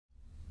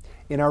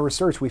In our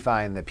research, we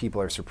find that people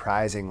are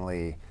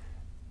surprisingly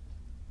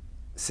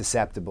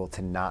susceptible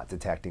to not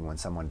detecting when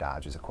someone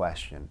dodges a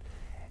question.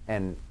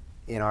 And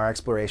in our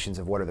explorations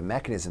of what are the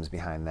mechanisms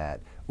behind that,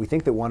 we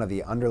think that one of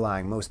the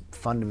underlying most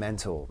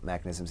fundamental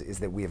mechanisms is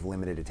that we have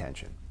limited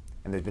attention.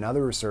 And there's been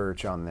other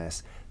research on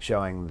this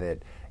showing that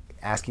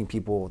asking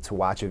people to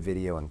watch a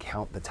video and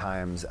count the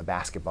times a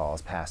basketball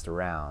is passed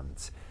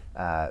around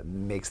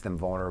makes them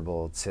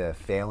vulnerable to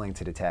failing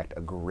to detect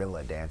a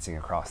gorilla dancing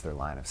across their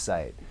line of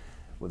sight.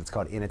 Well, it's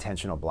called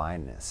inattentional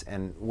blindness.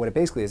 And what it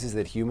basically is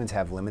that humans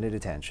have limited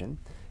attention,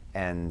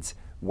 and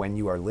when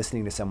you are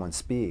listening to someone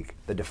speak,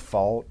 the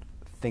default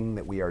thing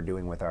that we are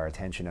doing with our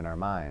attention and our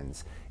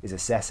minds is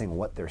assessing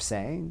what they're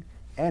saying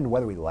and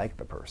whether we like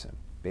the person.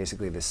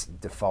 Basically this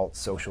default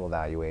social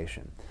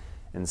evaluation.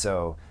 And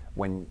so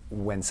when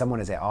someone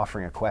is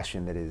offering a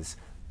question that is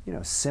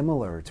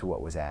similar to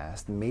what was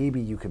asked, maybe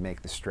you could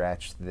make the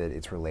stretch that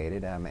it's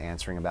related. I'm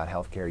answering about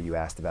healthcare, you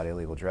asked about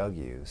illegal drug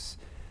use.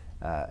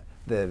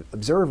 The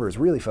observer is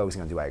really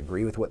focusing on, do I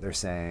agree with what they're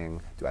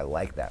saying? Do I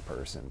like that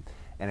person?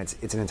 And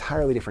it's an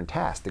entirely different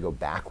task to go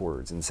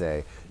backwards and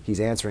say, he's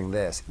answering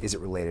this, is it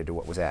related to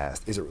what was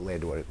asked? Is it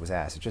related to what was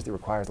asked? It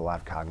requires a lot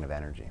of cognitive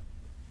energy.